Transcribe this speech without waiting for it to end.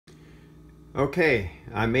Okay,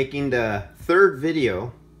 I'm making the third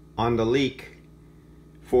video on the leak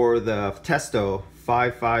for the Testo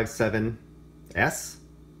 557S.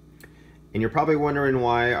 And you're probably wondering,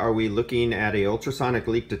 why are we looking at an ultrasonic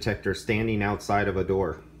leak detector standing outside of a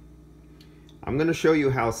door? I'm going to show you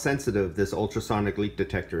how sensitive this ultrasonic leak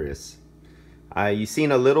detector is. You've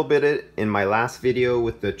seen a little bit of it in my last video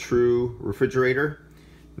with the True refrigerator.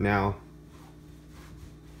 Now,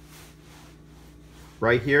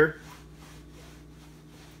 right here,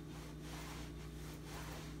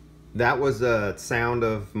 that was the sound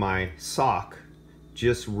of my sock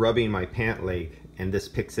just rubbing my pant leg, and this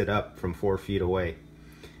picks it up from 4 feet away.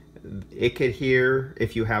 It could hear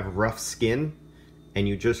if you have rough skin and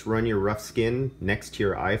you just run your rough skin next to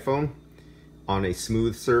your iPhone on a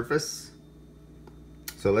smooth surface.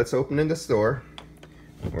 So let's open in the store.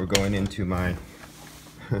 We're going into my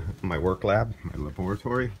my work lab, my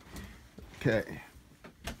laboratory. Okay,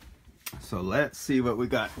 so let's see what we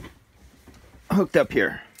got hooked up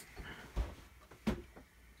here.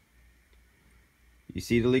 You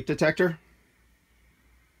see the leak detector?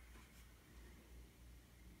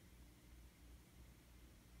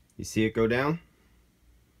 You see it go down?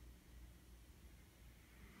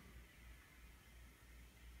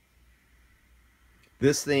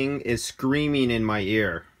 This thing is screaming in my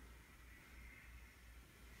ear.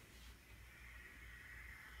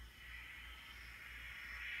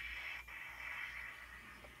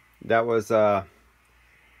 That was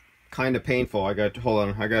kind of painful. Hold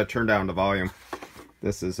on, I gotta turn down the volume.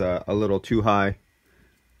 This is a little too high.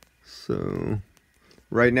 So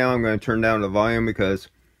right now I'm going to turn down the volume because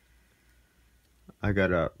I got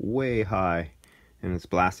it way high and it's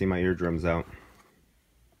blasting my eardrums out.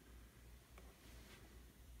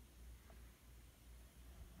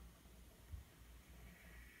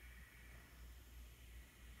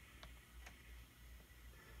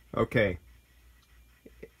 Okay,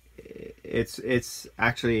 it's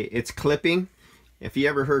actually clipping. If you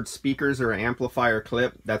ever heard speakers or amplifier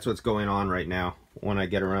clip, that's what's going on right now when I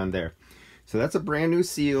get around there. So that's a brand new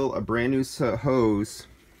seal, a brand new hose,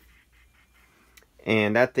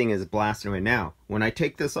 and that thing is blasting right now. When I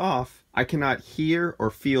take this off, I cannot hear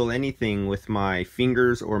or feel anything with my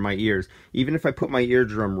fingers or my ears. Even if I put my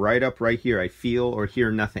eardrum right up right here, I feel or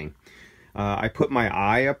hear nothing. I put my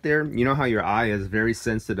eye up there. You know how your eye is very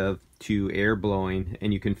sensitive to air blowing,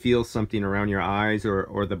 and you can feel something around your eyes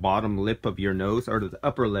or the bottom lip of your nose, or the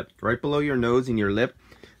upper lip, right below your nose and your lip.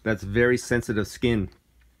 That's very sensitive skin.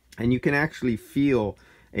 And you can actually feel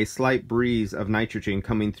a slight breeze of nitrogen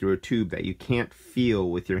coming through a tube that you can't feel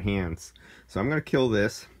with your hands. So I'm going to kill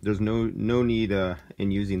this. There's no need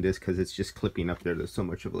in using this because it's just clipping up there. There's so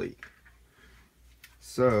much of a leak.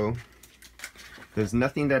 So there's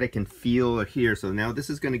nothing that I can feel or hear. So now this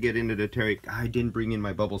is going to get into the territory. I didn't bring in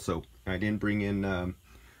my bubble soap. I didn't bring in the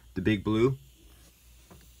Big Blue.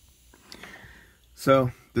 So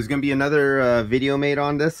there's going to be another video made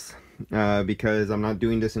on this because I'm not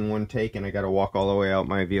doing this in one take, and I got to walk all the way out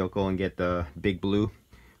my vehicle and get the Big Blue.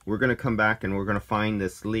 We're going to come back and we're going to find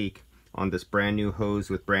this leak on this brand new hose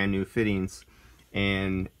with brand new fittings.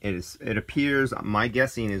 And it appears, my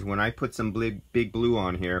guessing is, when I put some Big Blue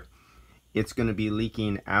on here, it's going to be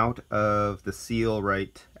leaking out of the seal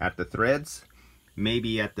right at the threads,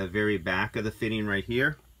 maybe at the very back of the fitting right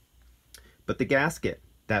here. But the gasket,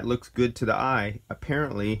 that looks good to the eye,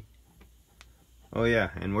 apparently, oh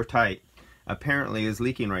yeah, and we're tight, apparently is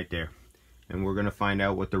leaking right there. And we're going to find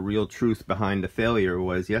out what the real truth behind the failure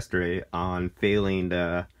was yesterday on failing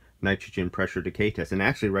the nitrogen pressure decay test. And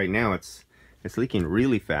actually right now it's leaking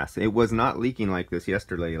really fast. It was not leaking like this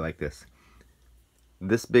yesterday like this.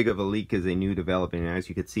 This big of a leak is a new development, and as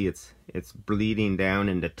you can see, it's bleeding down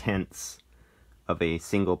into tenths of a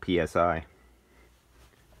single PSI.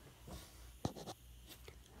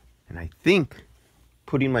 And I think,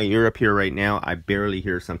 putting my ear up here right now, I barely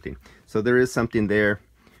hear something. So there is something there.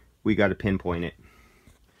 We got to pinpoint it.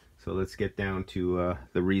 So let's get down to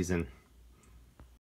the reason.